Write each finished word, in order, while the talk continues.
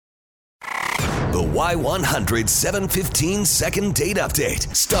The Y100 715 second date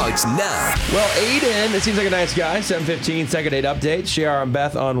update starts now. Well, Aiden, it seems like a nice guy. 7:15 second date update. JR and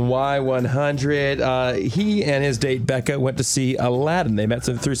Beth on Y100. He and his date, Becca, went to see Aladdin. They met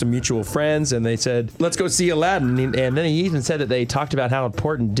through some mutual friends, and they said, let's go see Aladdin. And then he even said that they talked about how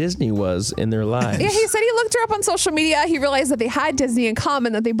important Disney was in their lives. Yeah, he said he looked her up on social media. He realized that they had Disney in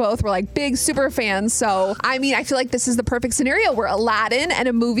common, that they both were like big super fans. So, I mean, I feel like this is the perfect scenario where Aladdin and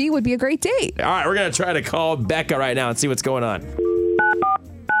a movie would be a great date. All right, we're going to try to call Becca right now and see what's going on.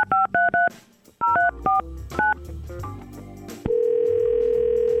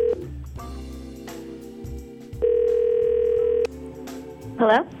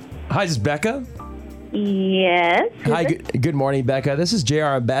 Hello? Hi, this is Becca. Yes. Hi, good morning, Becca. This is JR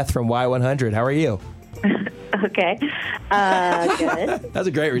and Beth from Y100. How are you? Okay. Good. That's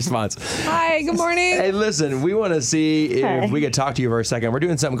a great response. Hi, good morning. Hey, listen, we want to see if we could talk to you for a second. We're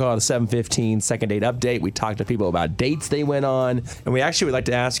doing something called a 715 second date update. We talk to people about dates they went on, and we actually would like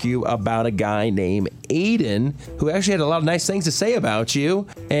to ask you about a guy named Aiden, who actually had a lot of nice things to say about you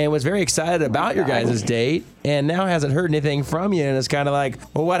and was very excited about your guys' date, and now hasn't heard anything from you, and it's kind of like,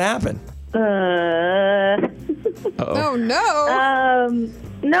 well, what happened? Oh, no.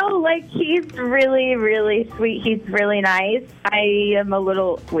 No, like, he's really, really sweet. He's really nice. I am a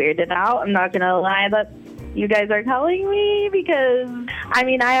little weirded out. I'm not going to lie that you guys are calling me because, I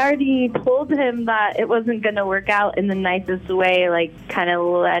mean, I already told him that it wasn't going to work out in the nicest way, like, kind of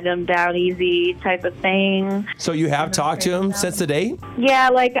let him down easy type of thing. So you have talked to him since the date? Yeah,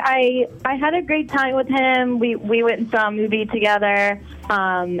 like, I had a great time with him. We went and saw a movie together.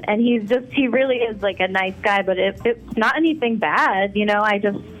 And he really is like a nice guy, but it's not anything bad, you know. I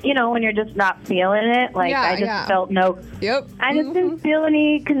just, you know, when you're just not feeling it, like I just felt I just didn't feel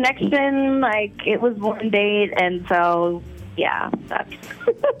any connection. Like it was one date, and so that's.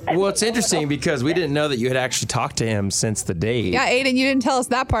 Well, it's interesting because we didn't know that you had actually talked to him since the date. Yeah, Aiden, you didn't tell us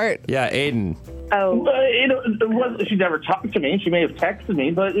that part. Yeah, Aiden. Oh, she never talked to me. She may have texted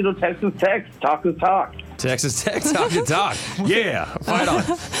me, but text is text, talk is talk. Text is text, talk is talk. Yeah, fight on.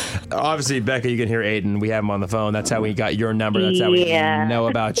 Obviously, Becca, you can hear Aiden. We have him on the phone. That's how we got your number. That's how we know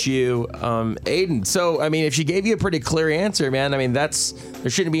about you. Aiden, so, I mean, if she gave you a pretty clear answer, man, I mean, there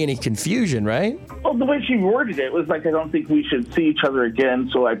shouldn't be any confusion, right? Well, the way she worded it was like, I don't think we should see each other again,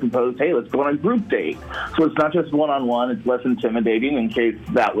 so I proposed, hey, let's go on a group date. So it's not just one-on-one, it's less intimidating in case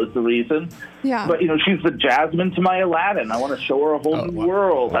that was the reason. Yeah. But, she's the Jasmine to my Aladdin. I want to show her a whole new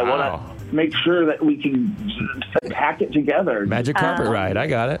world. Wow. I want to make sure that we can hack it together. Magic carpet ride. I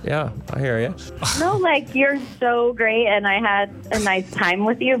got it. Yeah, I hear you. No, like, you're so great, and I had a nice time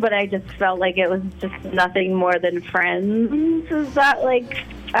with you, but I just felt like it was just nothing more than friends. Is that, like,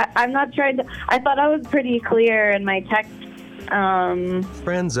 I'm not trying to... I thought I was pretty clear in my text.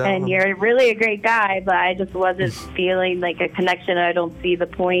 Friend zone. And you're really a great guy, but I just wasn't feeling like a connection. I don't see the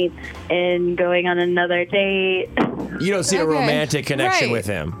point in going on another date. You don't see a romantic connection with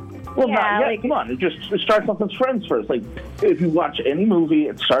him. Well, come on. It starts off as friends first. Like, if you watch any movie,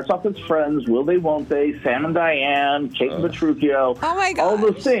 it starts off as friends. Will they, won't they? Sam and Diane, Kate and Petruchio. Oh, my God. All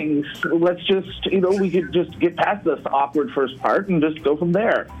those things. Let's just, we could just get past this awkward first part and just go from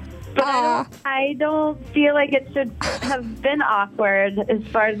there. But I don't feel like it should have been awkward as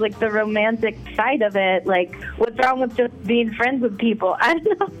far as, like, the romantic side of it. Like, what's wrong with just being friends with people? I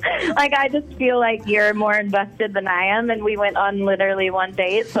don't know. Like, I just feel like you're more invested than I am, and we went on literally one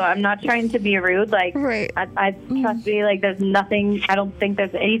date, so I'm not trying to be rude. Like, I trust me, like, there's nothing, I don't think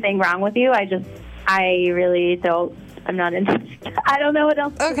there's anything wrong with you. I really don't. I'm not interested. I don't know what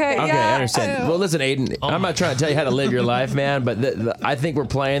else to say. Okay, I understand. Well, listen, Aiden, I'm not trying to tell you how to live your life, man, but I think we're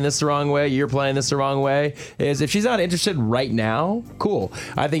playing this the wrong way. You're playing this the wrong way. Is if she's not interested right now, cool.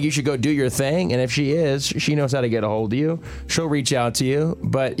 I think you should go do your thing, and if she is, she knows how to get a hold of you. She'll reach out to you,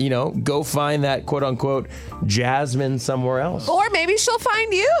 but, go find that quote-unquote Jasmine somewhere else. Or maybe she'll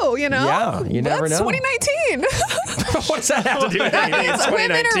find you, Yeah, you never know. 2019. What's that have to do with anything? It's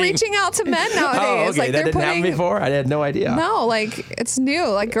Women are reaching out to men nowadays. Oh, okay. Like, that didn't happen before? I had no idea. No, like, it's new.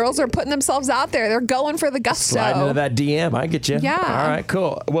 Like, girls are putting themselves out there. They're going for the gusto. Sliding into that DM. I get you. Yeah. All right,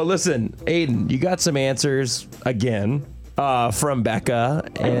 cool. Well, listen, Aiden, you got some answers again from Becca,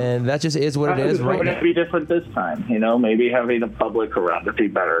 and that just is what it is right now. It's going to be different this time. Maybe having a public around would be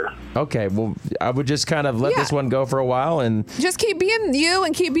better. Okay, well, I would just kind of let this one go for a while and just keep being you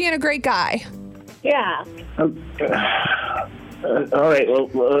and keep being a great guy. Yeah. All right.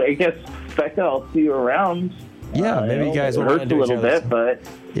 Well, I guess, Becca, I'll see you around. Yeah, maybe you guys will hurt a little bit, but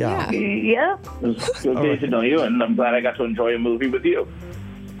yeah. It was good to know you, and I'm glad I got to enjoy a movie with you.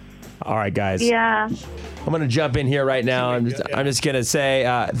 All right, guys. Yeah. I'm going to jump in here right now. I'm just going to say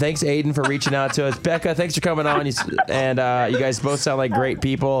thanks, Aiden, for reaching out to us. Becca, thanks for coming on. And you guys both sound like great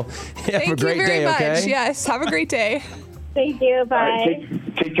people. Have a great day, okay? Much. Yes, have a great day. Thank you. Bye.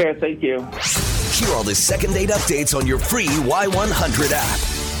 Right, take care. Thank you. Hear all the second date updates on your free Y100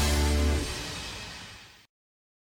 app.